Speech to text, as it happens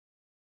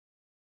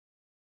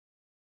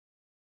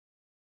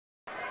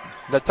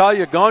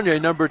Natalia Gagne,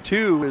 number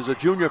 2, is a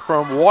junior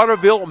from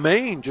Waterville,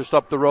 Maine, just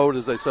up the road,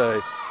 as they say.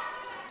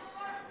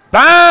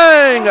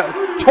 Bang!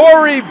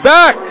 Tori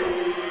Beck!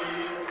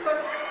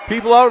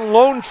 People out in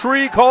Lone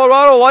Tree,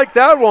 Colorado like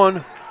that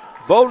one.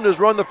 Bowdoin has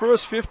run the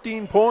first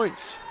 15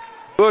 points.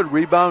 Good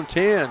rebound,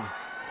 Tan.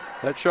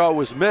 That shot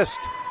was missed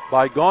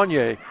by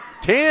Gagne.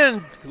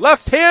 Tan,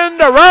 left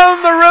hand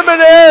around the rim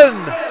and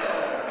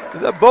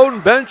in. The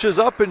Bowdoin bench is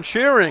up and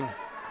cheering.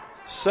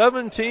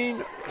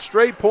 17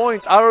 straight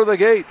points out of the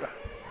gate.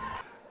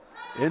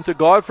 Into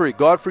Godfrey.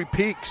 Godfrey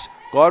peeks.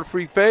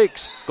 Godfrey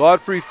fakes.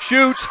 Godfrey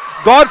shoots.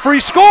 Godfrey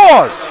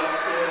scores!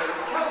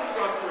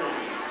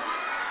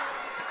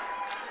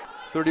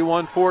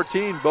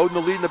 31-14. Bowdoin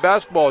the lead in the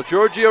basketball.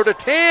 Giorgio to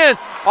Tan.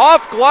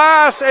 Off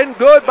glass and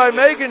good by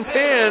Megan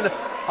Tan.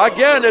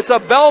 Again, it's a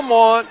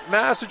Belmont,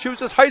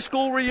 Massachusetts high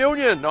school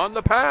reunion on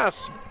the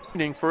pass.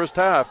 First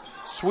half.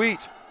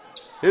 Sweet.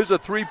 Here's a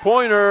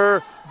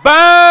three-pointer.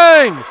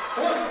 Bang!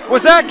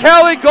 Was that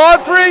Callie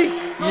Godfrey?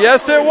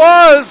 Yes, it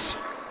was.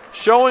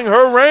 Showing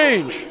her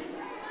range.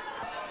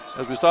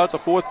 As we start the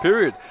fourth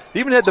period. They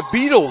even had the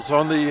Beatles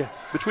on the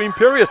between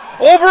period.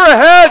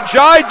 Overhead,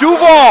 Jai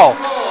Duval.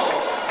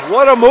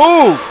 What a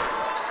move.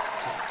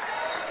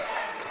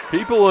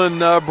 People in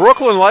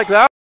Brooklyn like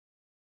that.